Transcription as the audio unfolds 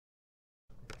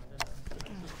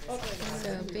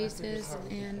basses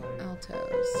and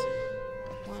altos.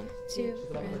 1, 2,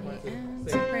 ready, and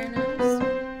sopranos.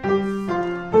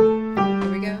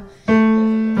 Here we go.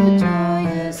 The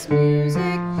joyous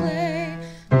music play,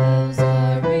 bells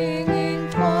are ringing,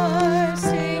 choir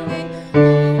singing.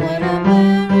 Oh, what a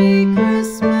merry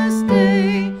Christmas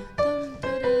day! Dum,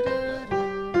 da, da, da, da.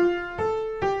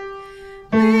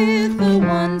 With the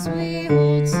ones we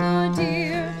hold so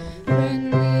dear,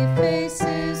 friendly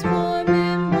faces, warm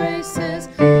embraces.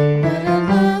 What a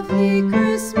lovely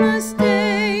Christmas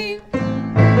day!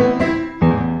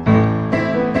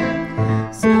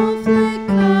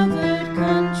 Snowflake-covered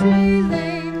country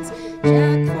lanes,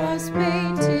 Jack Frost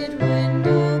painted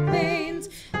window panes,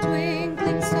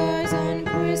 twinkling stars on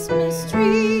Christmas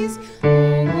trees.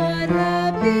 Oh, what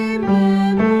happy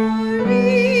memories!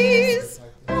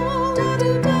 Oh, what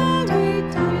a merry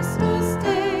Christmas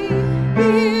day!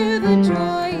 Hear the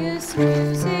joyous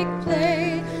music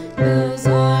play, bells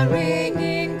are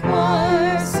ringing,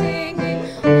 choir singing.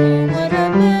 Oh, what a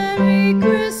merry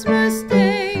Christmas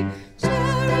day!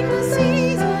 Sharing the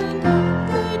season of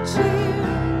good cheer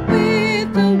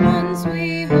with the ones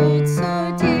we hold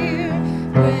so dear.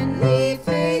 Friendly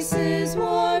faces,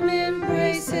 warm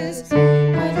embraces. What a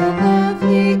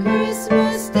lovely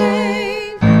Christmas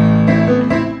day! Gathered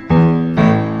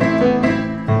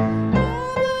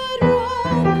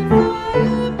round the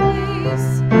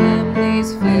fireplace,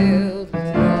 memories filled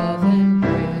with love and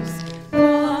grace.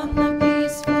 From the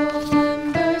peaceful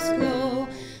embers glow,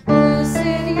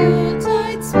 blessed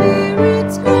Yuletide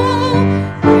spirits grow,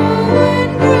 grow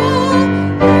and grow,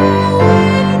 grow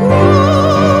and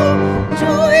grow.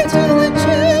 Joy to the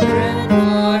children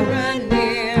far and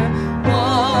near.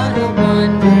 What a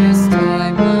wondrous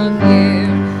time of year!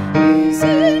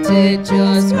 Isn't it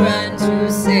just grand to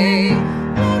say,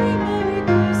 Merry, Merry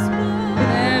Christmas,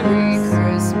 Merry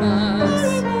Christmas,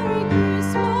 Merry, Merry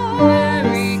Christmas,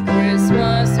 Merry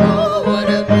Christmas. Oh, what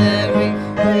a Merry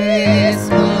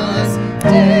Christmas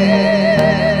day!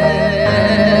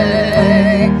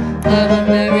 Have a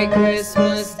Merry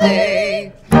Christmas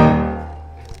day!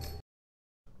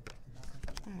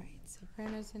 Alright,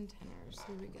 sopranos and tenors.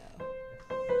 Here we go.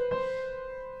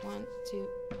 1, 2,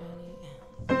 ready.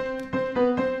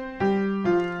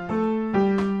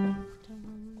 Dum,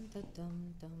 da, dum,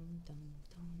 dum, dum, dum,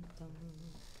 dum.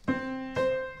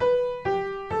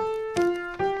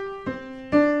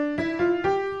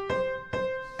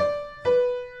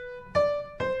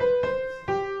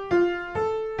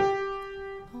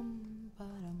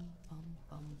 Ba-dum, bum,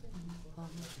 bum, bum,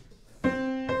 bum.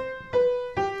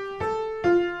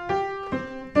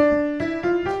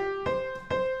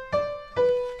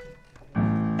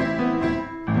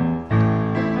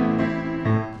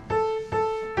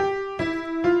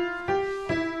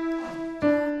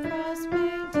 Jack Frost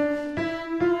painted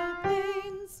window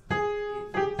panes.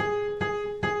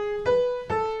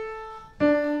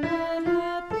 Oh, what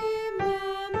happy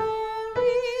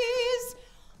memories!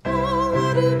 Oh,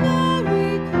 what a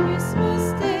merry Christmas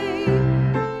day!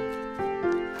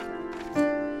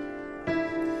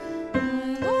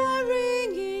 While our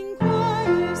ringing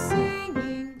choir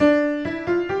singing,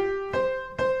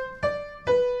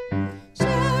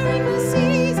 sharing the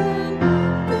season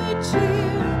of good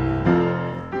cheer.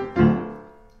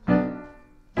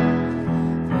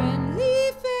 Friendly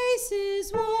faces,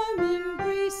 warm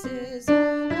embraces. Oh,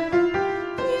 what a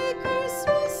merry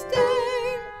Christmas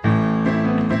day!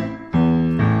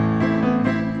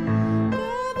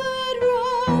 Gathered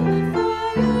round the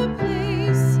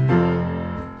fireplace,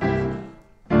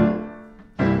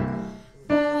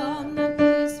 from the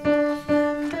peaceful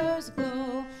embers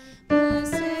glow,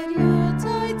 blessed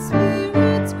Yuletide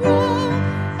spirits grow,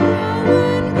 grow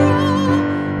and grow,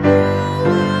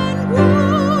 grow and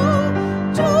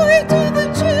grow. Joy to the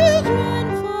children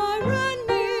far and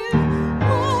near.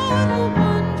 What a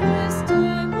wondrous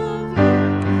time of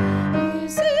year!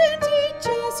 Isn't it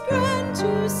just grand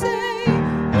to say,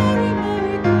 Merry,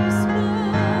 Merry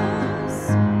Christmas,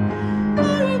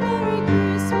 Merry, Merry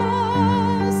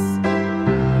Christmas.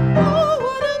 Oh,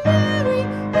 what a merry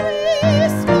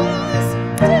Christmas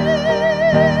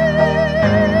day!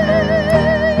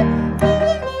 What a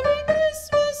merry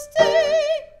Christmas day!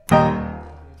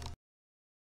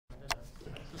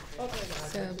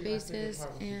 So basses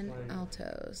and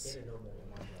altos.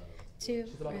 2,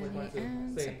 ready,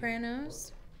 and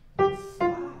sopranos.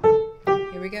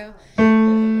 Here we go.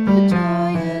 The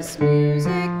joyous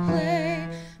music play,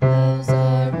 bells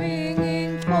are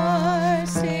ringing, choir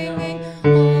singing.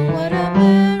 Oh, what a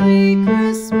merry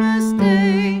Christmas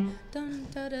day! Dun,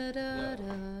 da, da, da,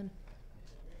 da.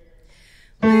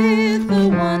 With the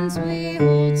ones we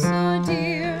hold so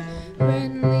dear,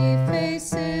 friendly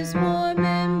faces.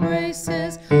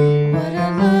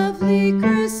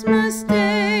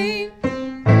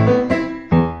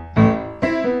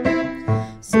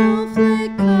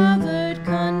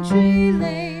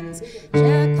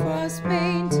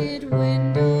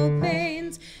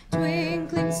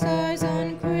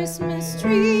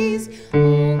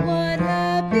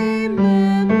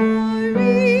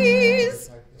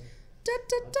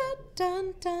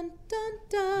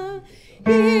 da.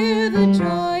 Hear the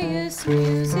joyous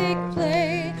music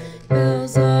play.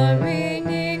 Bells are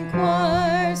ringing,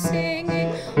 choir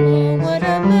singing. Oh, what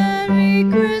a merry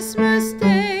Christmas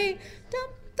day. Dum,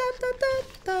 da, da, da,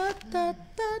 da, da,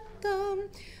 da, dum.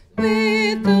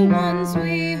 With the ones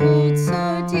we hold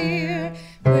so dear,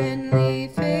 friendly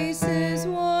faces,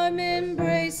 warm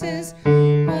embraces.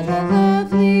 What a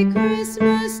lovely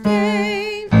Christmas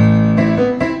day.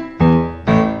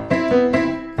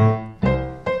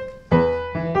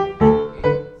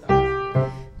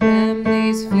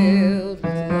 Families filled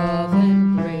with love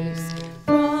and grace,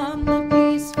 from the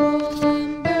peaceful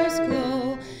embers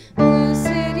glow.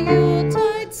 Blessed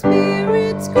Yuletide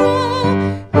spirits grow,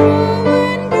 grow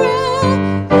and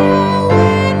grow, grow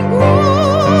and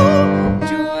grow.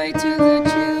 Joy to the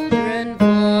children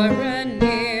far and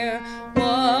near.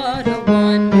 What a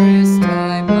wondrous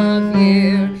time of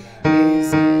year.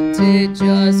 Isn't it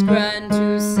just grand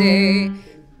to say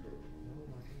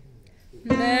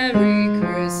Merry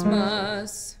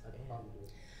Christmas,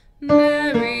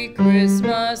 Merry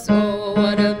Christmas, oh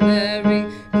what a